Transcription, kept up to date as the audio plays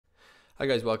Hi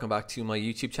guys, welcome back to my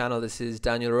YouTube channel. This is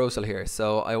Daniel Rosehill here.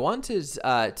 So I wanted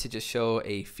to just show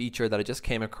a feature that I just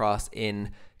came across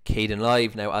in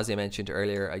Kdenlive. Now, as I mentioned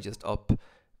earlier, I just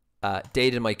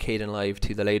updated my Kdenlive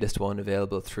to the latest one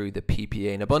available through the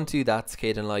PPA in Ubuntu. That's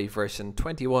Kdenlive version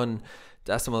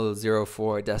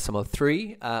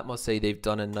 21.04.3. I must say they've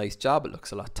done a nice job. It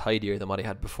looks a lot tidier than what I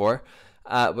had before.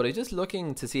 But I'm just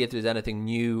looking to see if there's anything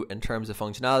new in terms of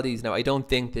functionalities. Now, I don't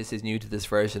think this is new to this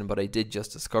version, but I did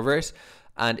just discover it.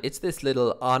 And it's this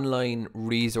little online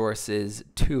resources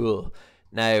tool.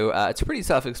 Now, it's pretty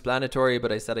self-explanatory,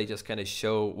 but I said I just kind of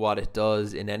show what it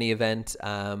does in any event.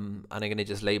 And I'm going to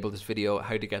just label this video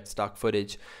how to get stock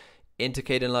footage into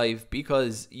Kdenlive,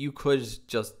 because you could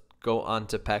just go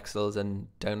onto Pexels and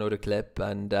download a clip,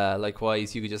 and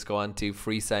likewise you could just go onto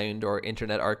Freesound or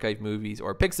Internet Archive Movies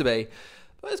or Pixabay.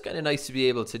 But it's kind of nice to be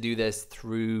able to do this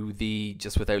through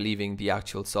just without leaving the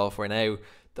actual software. Now,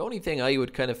 the only thing I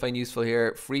would kind of find useful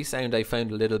here, Freesound I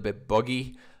found a little bit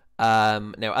buggy.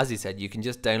 Now, as I said, you can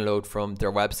just download from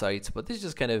their websites, but this is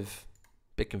just kind of a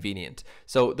bit convenient.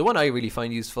 So the one I really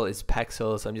find useful is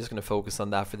Pexels. I'm just going to focus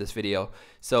on that for this video.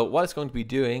 So what it's going to be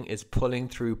doing is pulling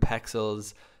through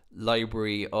Pexels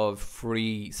library of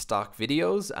free stock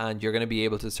videos, and you're going to be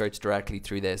able to search directly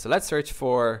through this. So let's search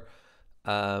for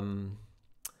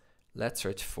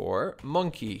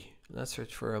monkey. Let's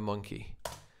search for a monkey,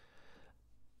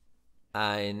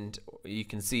 and you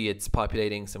can see it's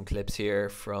populating some clips here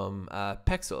from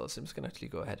Pexels. I'm just going to actually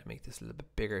go ahead and make this a little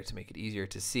bit bigger to make it easier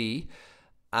to see.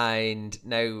 And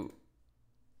now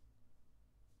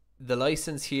the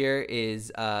license here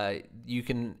is you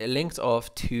can link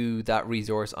off to that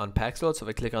resource on Pexels. So if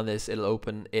I click on this, it'll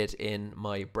open it in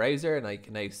my browser, and I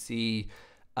can now see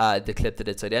the clip that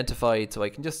it's identified. So I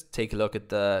can just take a look at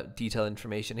the detailed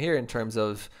information here in terms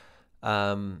of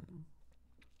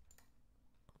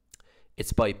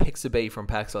it's by Pixabay from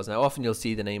Pexels. Now, often you'll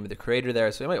see the name of the creator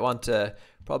there, so you might want to,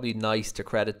 probably nice to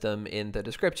credit them in the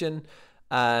description.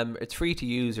 It's free to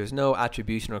use. There's no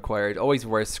attribution required. Always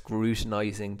worth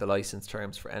scrutinizing the license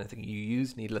terms for anything you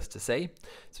use, needless to say.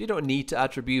 So you don't need to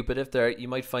attribute, but if you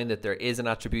might find that there is an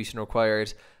attribution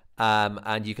required.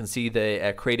 And you can see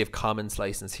the Creative Commons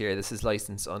license here. This is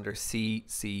licensed under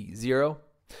CC0.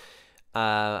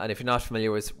 And if you're not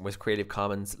familiar with Creative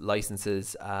Commons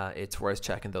licenses, it's worth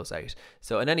checking those out.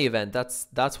 So in any event,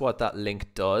 that's what that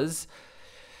link does.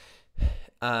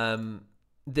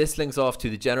 This links off to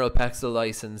the general Pexel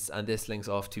license, and this links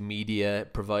off to media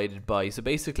provided by. So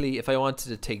basically, if I wanted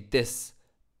to take this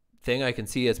thing, I can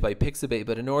see it's by Pixabay,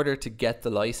 but in order to get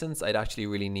the license, I'd actually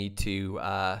really need to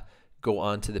go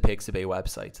onto the Pixabay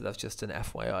website. So that's just an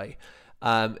FYI.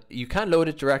 You can load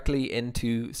it directly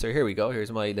into, so here we go.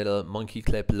 Here's my little monkey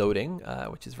clip loading,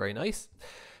 which is very nice.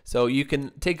 So you can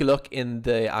take a look in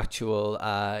the actual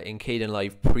in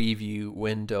Kdenlive preview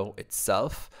window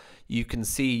itself. You can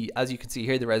see, as you can see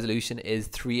here, the resolution is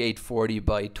 3840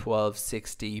 by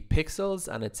 1260 pixels,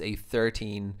 and it's a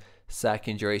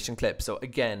 13-second duration clip. So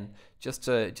again, just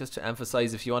to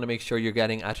emphasize, if you want to make sure you're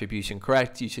getting attribution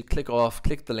correct, you should click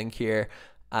the link here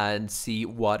and see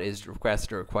what is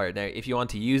requested or required. Now, if you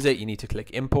want to use it, you need to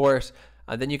click import,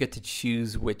 and then you get to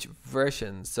choose which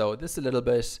version. So this is a little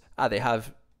bit, they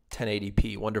have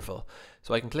 1080p, wonderful.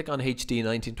 So I can click on HD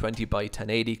 1920 by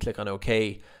 1080, click on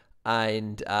OK,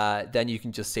 and then you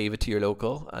can just save it to your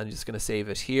local. I'm just going to save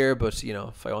it here, but you know,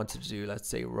 if I wanted to do, let's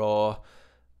say, raw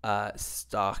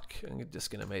stock, I'm just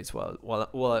going to may as well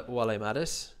while I'm at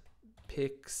it,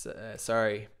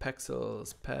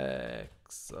 Pexels.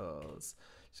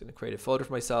 Just going to create a folder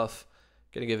for myself.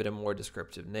 Going to give it a more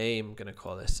descriptive name. I'm going to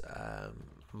call it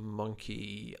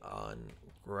monkey on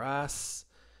grass.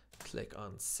 Click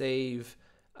on save.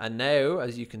 And now,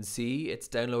 as you can see, it's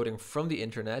downloading from the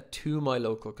internet to my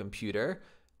local computer.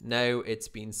 Now it's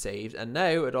been saved, and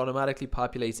now it automatically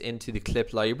populates into the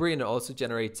clip library, and it also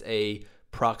generates a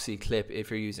proxy clip if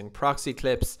you're using proxy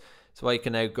clips. So I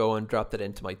can now go and drop that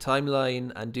into my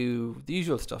timeline and do the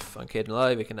usual stuff on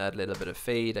Kdenlive. I can add a little bit of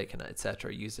fade, I can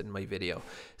etc. use it in my video.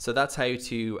 So that's how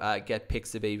to get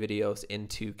Pixabay videos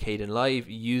into Kdenlive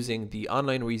using the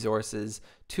online resources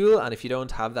tool. And if you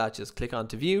don't have that, just click on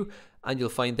to view, and you'll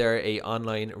find there a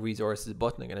online resources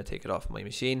button. I'm going to take it off my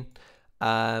machine,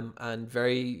 and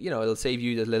it'll save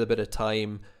you a little bit of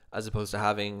time as opposed to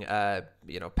having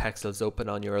Pexels open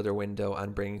on your other window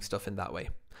and bringing stuff in that way.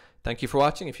 Thank you for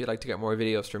watching. If you'd like to get more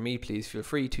videos from me, please feel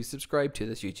free to subscribe to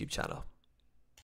this YouTube channel.